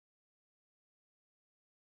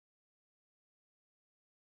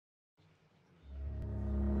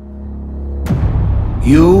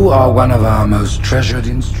You are one of our most treasured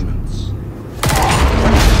instruments.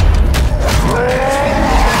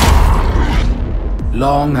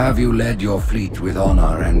 Long have you led your fleet with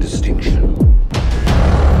honor and distinction.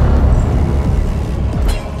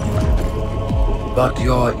 But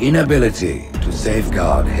your inability to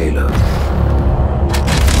safeguard Halo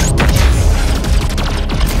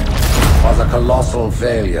was a colossal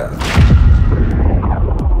failure.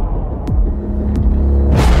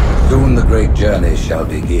 Soon the great journey shall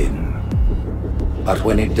begin. But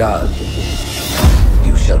when it does,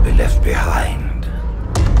 you shall be left behind.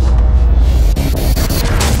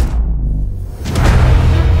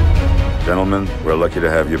 Gentlemen, we're lucky to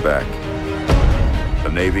have you back. The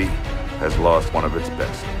Navy has lost one of its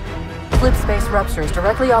best. Slip space ruptures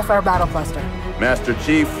directly off our battle cluster. Master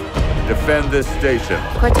Chief, defend this station.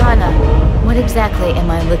 Cortana, what exactly am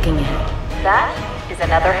I looking at? That is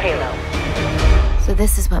another Halo. So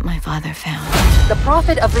this is what my father found. The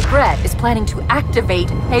Prophet of Regret is planning to activate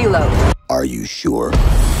Halo. Are you sure?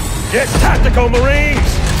 Get tactical, Marines!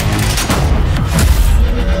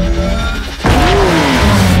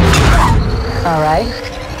 All right.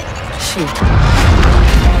 Shoot.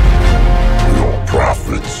 Your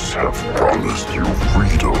prophets have promised you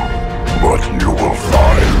freedom, but you will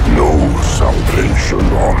find no salvation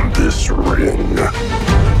on this ring.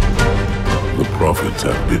 The prophets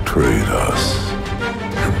have betrayed us.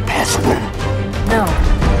 Impossible. No.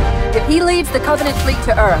 If he leads the Covenant fleet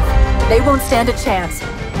to Earth, they won't stand a chance.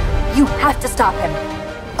 You have to stop him.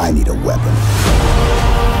 I need a weapon.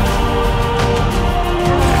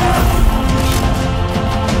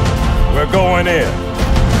 We're going in.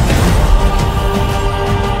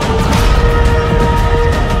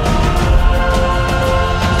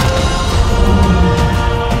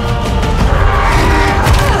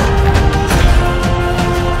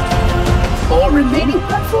 All remaining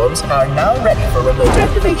platforms are now ready for remote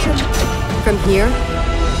activation. From here,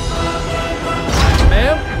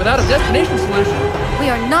 Ma'am, without a destination solution. we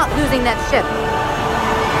are not losing that ship.